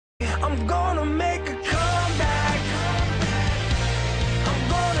I'm gonna make a comeback. I'm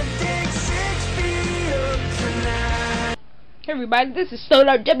gonna dig 6 feet up tonight. Hey everybody, this is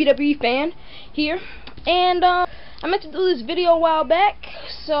Solar WWE fan here, and I meant to do this video a while back,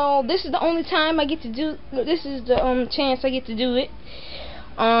 so this is the only time I get to do. This is the chance I get to do it.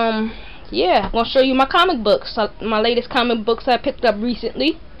 Yeah, I'm gonna show you my comic books, my latest comic books I picked up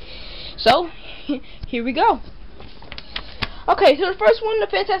recently. So here we go. Okay, so the first one, the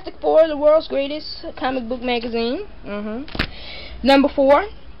Fantastic Four, the world's greatest comic book magazine. Number 4,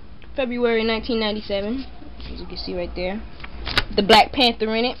 February 1997, as you can see right there. The Black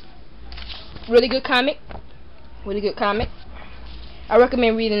Panther in it. Really good comic. Really good comic. I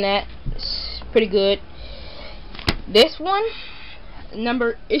recommend reading that. It's pretty good. This one,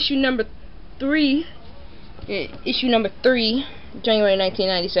 issue number 3, January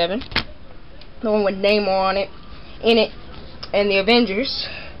 1997. The one with Namor on it, and the Avengers,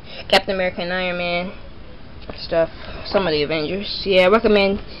 Captain America and Iron Man stuff. Some of the Avengers. Yeah, I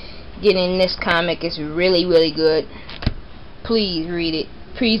recommend getting this comic. It's really, really good. Please read it.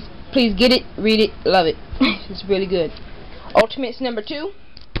 Please get it, read it, love it. It's really good. Ultimates number 2.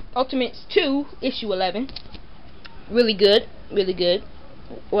 Ultimates 2, issue 11. Really good, really good.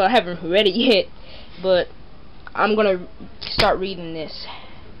 Well, I haven't read it yet, but I'm gonna start reading this.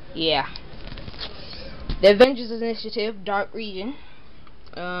 Yeah. The Avengers Initiative, Dark Region,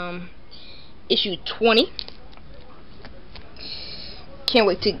 issue 20. Can't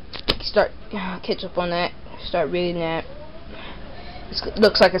wait to start catch up on that. Start reading that. It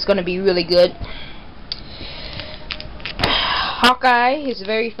looks like it's gonna be really good. Hawkeye, his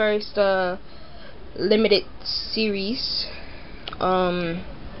very first limited series. Your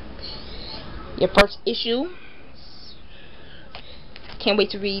first issue. Can't wait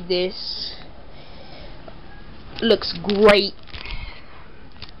to read this. Looks great,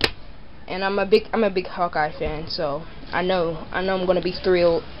 and I'm a big Hawkeye fan, so I know I'm gonna be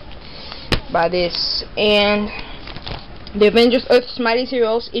thrilled by this. And the Avengers Earth's Mightiest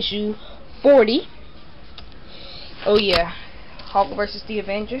Heroes, issue 40. Oh yeah, Hulk versus the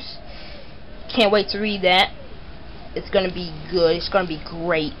Avengers. Can't wait to read that. It's gonna be good. It's gonna be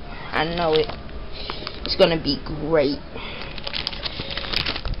great. I know it. It's gonna be great.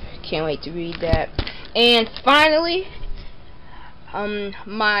 Can't wait to read that. And finally,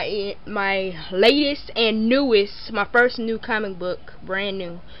 my latest and newest, my first new comic book, brand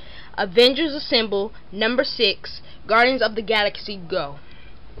new, Avengers Assemble, number 6, Guardians of the Galaxy Go.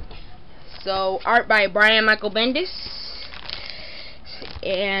 So art by Brian Michael Bendis,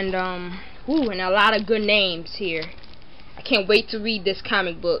 and and a lot of good names here. I can't wait to read this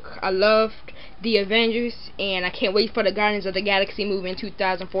comic book. I loved the Avengers, and I can't wait for the Guardians of the Galaxy movie in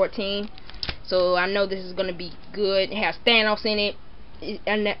 2014. So I know this is gonna be good. It has Thanos in it,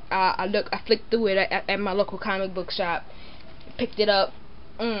 and I flicked through it at my local comic book shop, picked it up.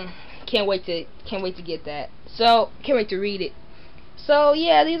 Can't wait to get that. So can't wait to read it. So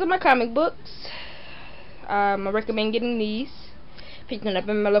yeah, these are my comic books. I recommend getting these, picking it up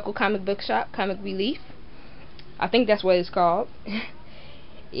in my local comic book shop, Comic Relief. I think that's what it's called.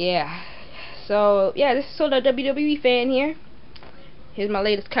 Yeah. So yeah, this is Solar WWE fan here. Here's my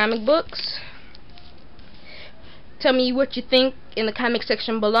latest comic books. Tell me what you think in the comment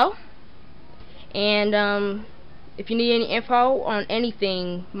section below. And if you need any info on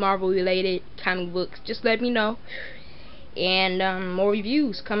anything Marvel related, comic books, just let me know. And more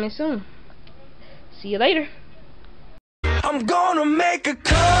reviews coming soon. See you later. I'm gonna make a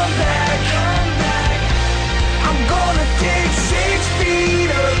comeback. I'm gonna dig 6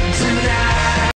 feet up tonight.